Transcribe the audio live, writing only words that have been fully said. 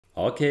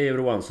Okay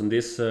everyone, so in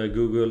this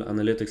Google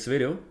Analytics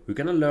video, we're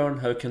gonna learn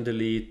how you can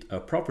delete a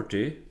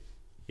property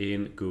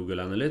in Google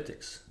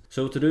Analytics.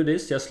 So to do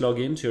this, just log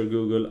into your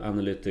Google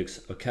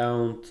Analytics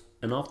account,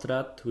 and after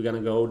that we're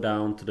gonna go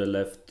down to the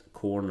left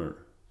corner,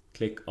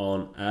 click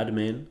on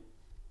admin,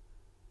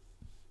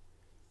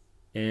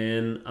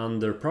 and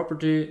under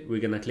property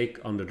we're gonna click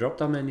on the drop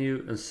down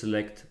menu and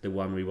select the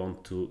one we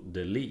want to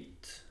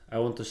delete. I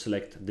want to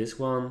select this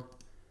one.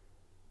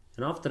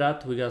 And after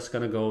that, we're just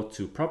gonna go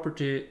to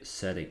property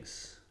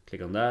settings.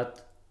 Click on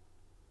that.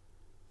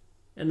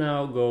 And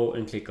now go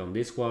and click on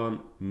this one,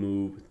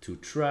 move to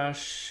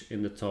trash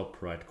in the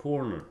top right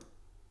corner.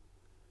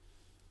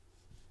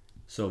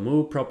 So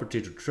move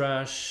property to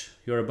trash.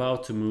 You're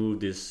about to move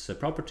this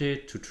property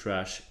to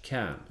trash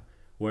can,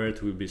 where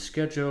it will be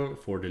scheduled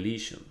for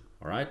deletion.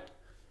 All right.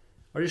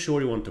 Are you sure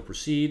you want to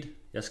proceed?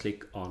 Just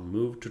click on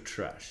move to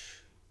trash.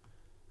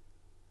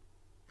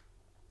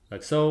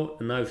 Like so,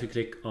 and now if you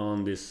click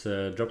on this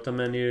drop-down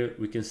menu,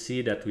 we can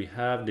see that we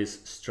have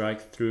this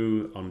strike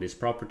through on this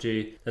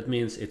property. That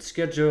means it's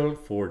scheduled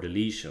for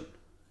deletion.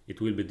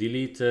 It will be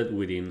deleted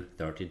within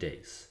 30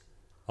 days.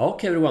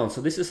 Okay everyone,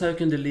 so this is how you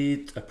can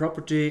delete a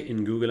property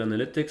in Google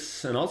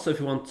Analytics. And also if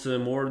you want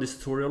more of these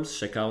tutorials,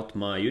 check out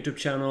my YouTube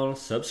channel,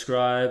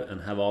 subscribe,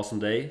 and have an awesome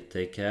day.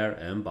 Take care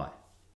and bye.